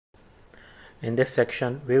In this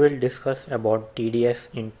section, we will discuss about TDS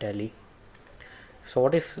in Tally. So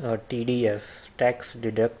what is TDS, tax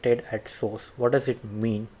deducted at source? What does it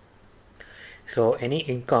mean? So any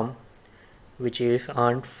income which is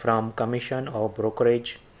earned from commission or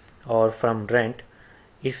brokerage or from rent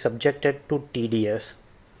is subjected to TDS.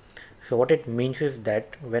 So what it means is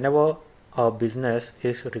that whenever a business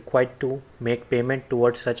is required to make payment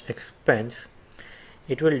towards such expense,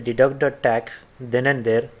 it will deduct the tax then and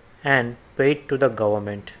there and pay it to the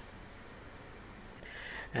government.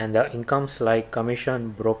 And the incomes like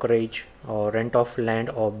commission, brokerage, or rent of land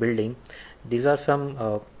or building, these are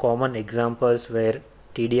some common examples where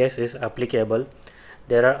TDS is applicable.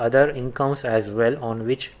 There are other incomes as well on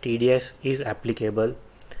which TDS is applicable,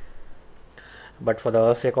 but for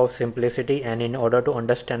the sake of simplicity and in order to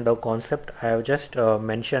understand the concept, I have just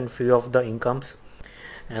mentioned few of the incomes.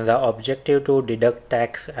 And the objective to deduct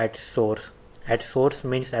tax at source. At source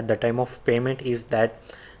means at the time of payment is that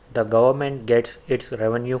the government gets its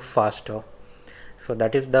revenue faster. So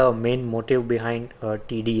that is the main motive behind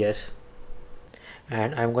TDS.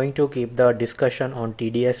 And I'm going to keep the discussion on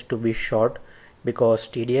TDS to be short because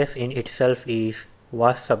TDS in itself is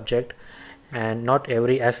vast subject and not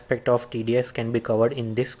every aspect of TDS can be covered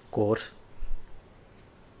in this course.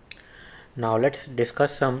 Now let's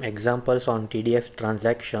discuss some examples on TDS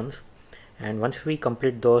transactions, and once we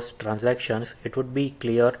complete those transactions it would be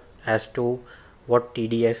clear as to what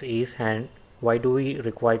TDS is and why do we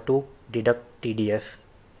require to deduct TDS.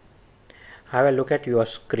 Have a look at your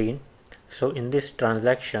screen. So in this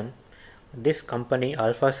transaction, this company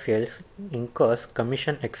Alpha Sales incurs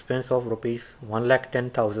commission expense of rupees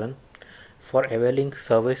 1,10,000 for availing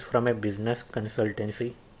service from a business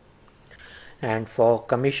consultancy. And for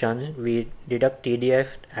commission we deduct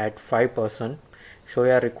TDS at 5%, so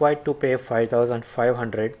we are required to pay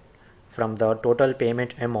 5,500 from the total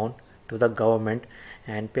payment amount to the government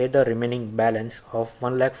and pay the remaining balance of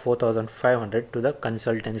 1,04,500 to the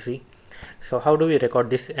consultancy. So how do we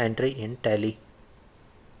record this entry in Tally?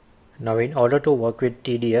 Now in order to work with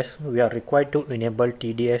TDS we are required to enable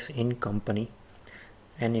TDS in company,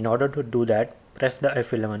 and in order to do that press the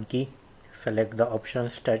F11 key. Select the option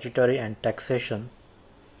statutory and taxation,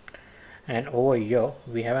 and over here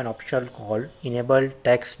we have an option called enable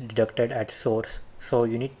tax deducted at source. So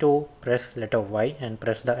you need to press letter Y and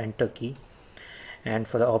press the enter key, and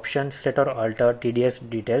for the option set or alter TDS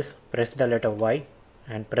details press the letter Y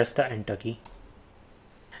and press the enter key.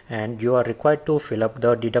 And you are required to fill up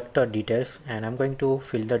the deductor details, and I'm going to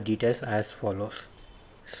fill the details as follows.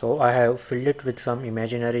 So I have filled it with some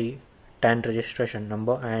imaginary TAN registration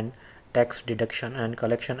number and tax deduction and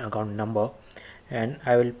collection account number, and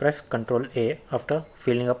I will press Ctrl A after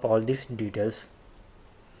filling up all these details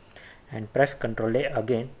and press Ctrl A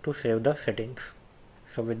again to save the settings.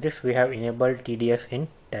 So with this we have enabled TDS in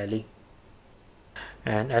Tally.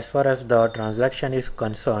 And as far as the transaction is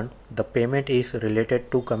concerned, the payment is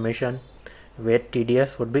related to commission where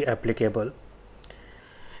TDS would be applicable.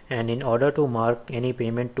 And in order to mark any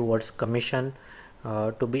payment towards commission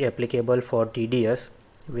to be applicable for TDS,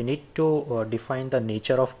 we need to define the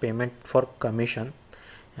nature of payment for commission,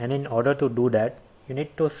 and in order to do that you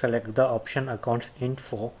need to select the option accounts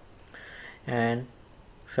info and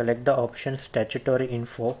select the option statutory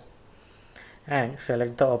info and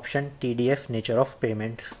select the option TDS nature of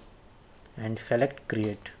payments and select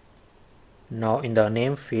create. Now in the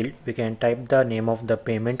name field we can type the name of the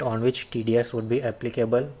payment on which TDS would be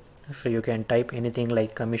applicable, so you can type anything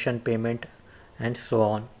like commission payment and so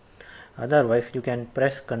on. Otherwise you can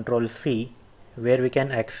press Ctrl C where we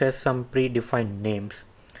can access some predefined names.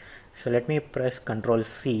 So let me press Ctrl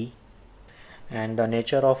C and the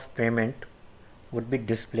nature of payment would be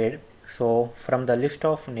displayed. So from the list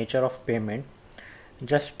of nature of payment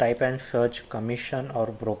just type and search commission or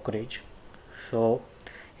brokerage. So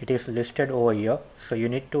it is listed over here, so you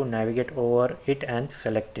need to navigate over it and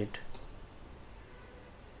select it.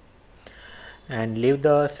 And leave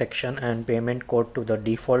the section and payment code to the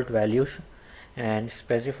default values and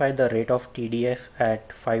specify the rate of TDS at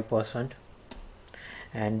 5%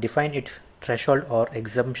 and define its threshold or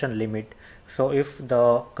exemption limit. So if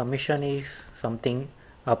the commission is something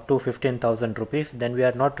up to 15,000 rupees, then we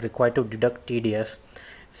are not required to deduct TDS.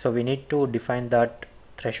 So we need to define that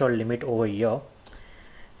threshold limit over here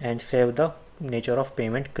and save the nature of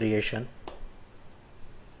payment creation.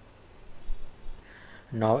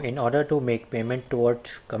 Now in order to make payment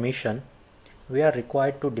towards commission we are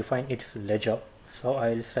required to define its ledger. So I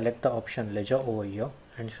will select the option ledger over here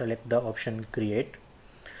and select the option create,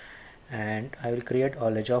 and I will create a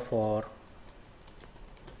ledger for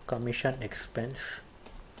commission expense.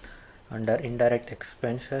 Under indirect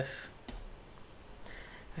expenses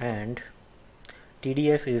and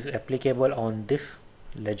TDS is applicable on this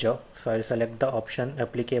ledger, so I'll select the option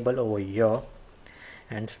applicable over here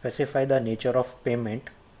and specify the nature of payment,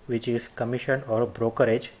 which is commission or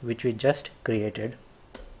brokerage, which we just created,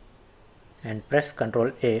 and press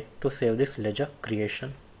Ctrl A to save this ledger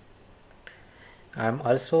creation. I am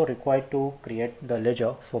also required to create the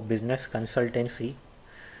ledger for business consultancy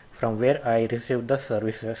from where I received the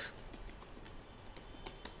services,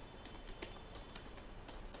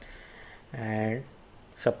 and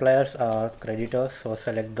suppliers are creditors, so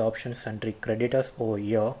select the option sundry creditors over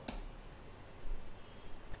here,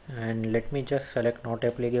 and let me just select not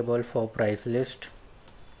applicable for price list,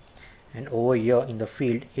 and over here in the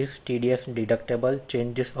field is TDS deductible,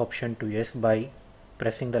 change this option to yes by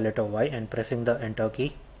pressing the letter Y and pressing the enter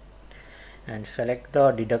key, and select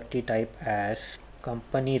the deductee type as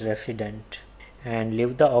company resident and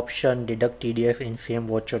leave the option deduct TDS in same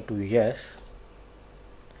voucher to yes,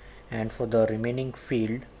 and for the remaining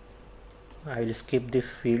field I will skip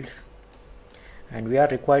these fields, and we are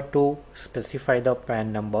required to specify the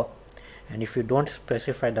PAN number, and if you don't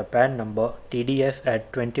specify the PAN number, TDS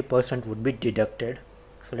at 20% would be deducted.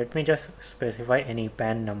 So let me just specify any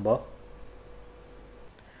PAN number,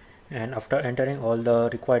 and after entering all the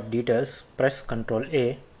required details, press Ctrl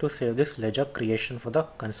A to save this ledger creation for the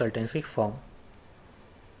consultancy firm.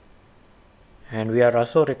 And we are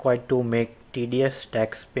also required to make TDS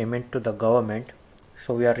tax payment to the government,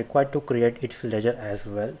 so we are required to create its ledger as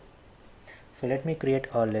well. So let me create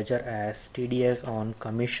a ledger as TDS on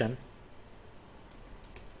commission.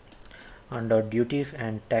 Under duties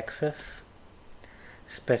and taxes,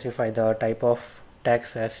 specify the type of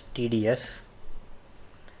tax as TDS,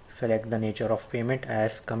 select the nature of payment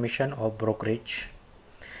as commission or brokerage,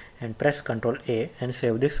 and press Ctrl A and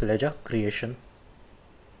save this ledger creation.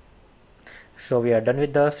 So we are done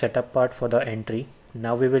with the setup part for the entry.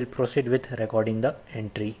 Now we will proceed with recording the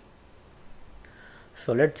entry.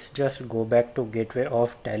 So let's just go back to gateway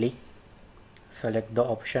of Tally, select the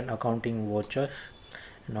option accounting vouchers.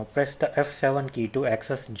 Now press the F7 key to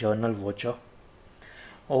access journal voucher.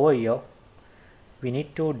 Over here we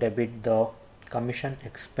need to debit the commission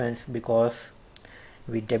expense because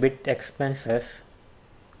we debit expenses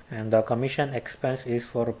and the commission expense is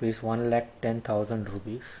for rupees 1,10,000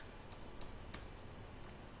 rupees,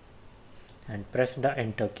 and press the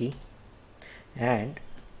enter key and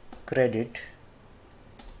credit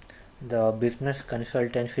the business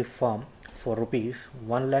consultancy firm for rupees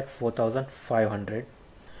 1,04,500.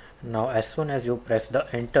 Now as soon as you press the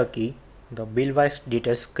enter key, the bill wise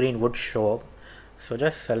details screen would show up, so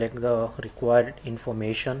just select the required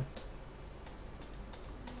information,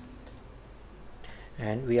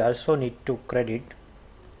 and we also need to credit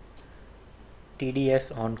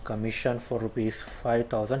TDS on commission for rupees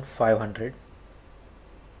 5,500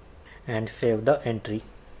 and save the entry.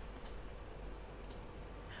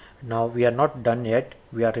 Now we are not done yet.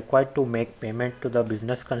 We are required to make payment to the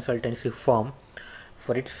business consultancy firm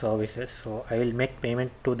for its services. So I will make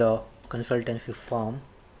payment to the consultancy firm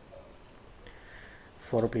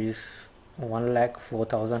for rupees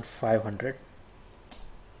 1,04,500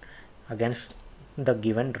 against the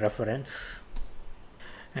given reference,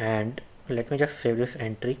 and let me just save this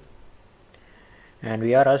entry. And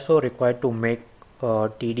we are also required to make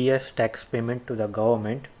a TDS tax payment to the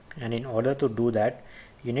government, and in order to do that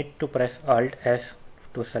you need to press Alt S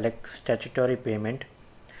to select statutory payment,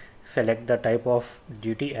 select the type of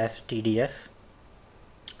duty as TDS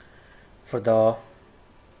for the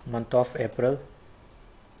month of April,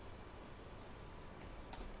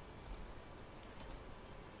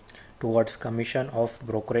 towards commission of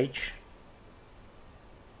brokerage,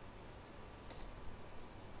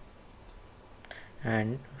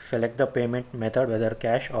 and select the payment method, whether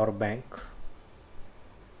cash or bank,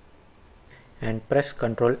 and press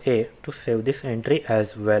Ctrl A to save this entry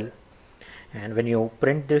as well. And when you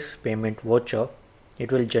print this payment voucher,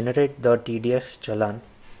 it will generate the TDS challan.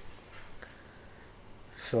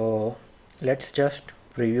 So let's just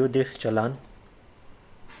preview this challan.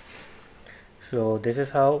 So this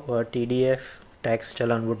is how a TDS tax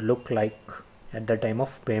challan would look like at the time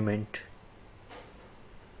of payment.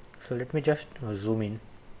 So let me just zoom in.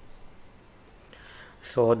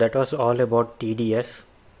 So that was all about TDS,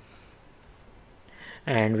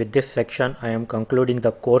 and with this section I am concluding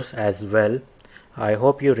the course as well. I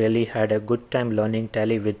hope you really had a good time learning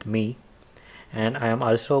Tally with me, and I am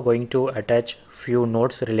also going to attach few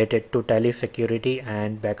notes related to Tally security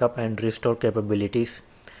and backup and restore capabilities.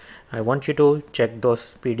 I want you to check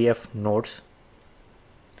those PDF notes.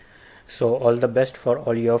 So all the best for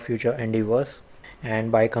all your future endeavors.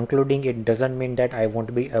 And by concluding, it doesn't mean that I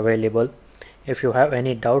won't be available. If you have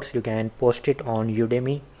any doubts, you can post it on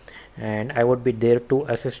Udemy, and I would be there to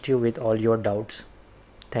assist you with all your doubts.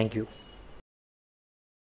 Thank you.